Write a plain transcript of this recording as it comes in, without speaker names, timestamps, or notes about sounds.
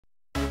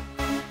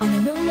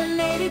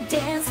ready to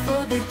dance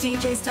for the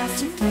DJ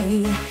starts to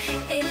play.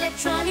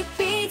 Electronic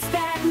beats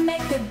that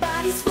make the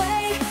body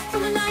sway.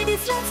 From the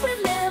 90s, let's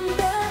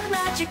remember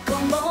magical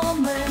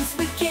moments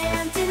we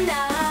can't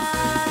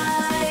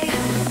deny.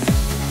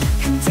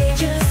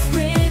 Contagious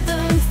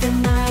rhythms, the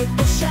night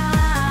will shine.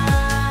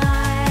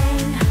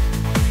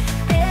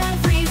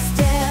 Every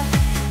step,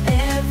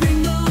 every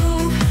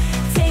move,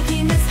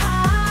 taking us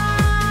high.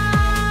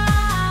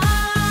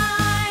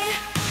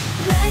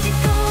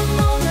 Magical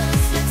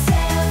moments, let's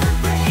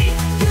celebrate.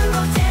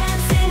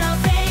 Eurodance in our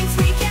veins,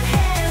 we can't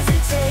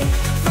hesitate.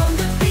 From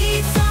the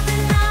beats of the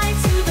night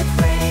to the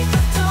break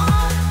of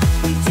dawn,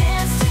 we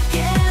dance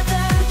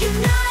together,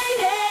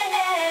 united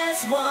as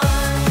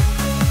one.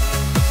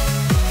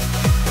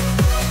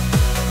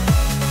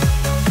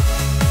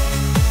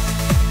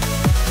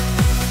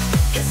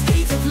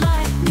 Cascades of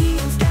light,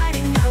 neons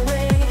guiding our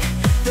way.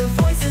 The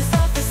voices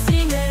of the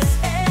singers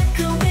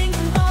echoing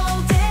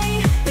all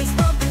day. Bass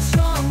bumping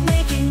strong,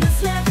 making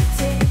us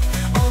levitate.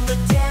 On the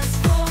dance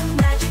floor,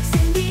 magic's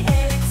in the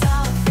air, it's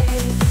our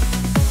fate.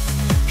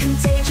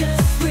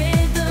 Contagious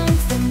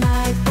rhythms, the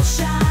night will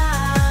shine.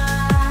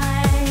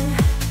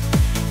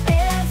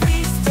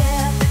 Every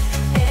step,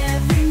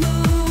 every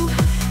move,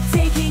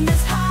 taking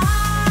us high.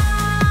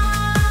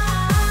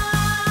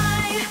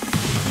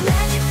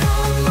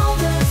 Magical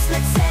moments,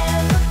 let's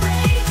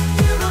celebrate.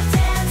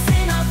 Eurodance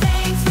in our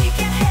veins, we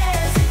can't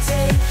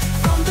hesitate.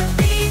 From the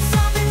beats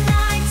of the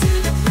night to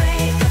the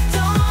break of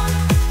dawn,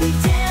 we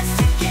dance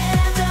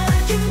together,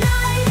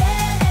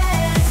 united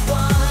as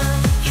one.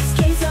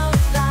 Cascades of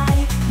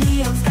light,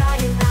 neons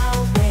guiding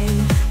our way.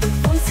 The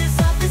voices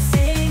of the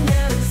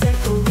singers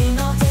echoing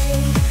all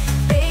day.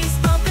 Bass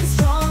bumping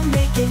strong,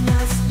 making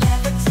us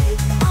levitate.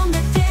 On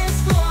the dance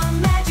floor,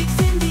 magic's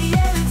in the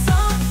air, it's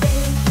our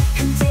fate.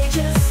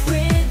 Contagious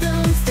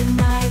rhythms, the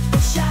night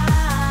will shine.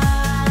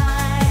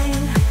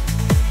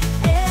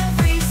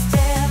 Every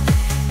step,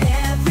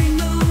 every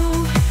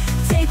move,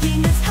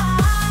 taking us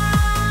high.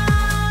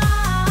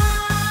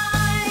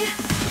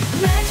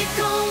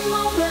 Magical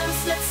moments,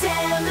 let's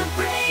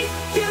celebrate.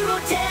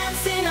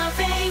 Eurodance in our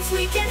veins,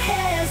 we can't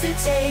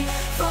hesitate.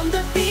 From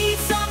the beat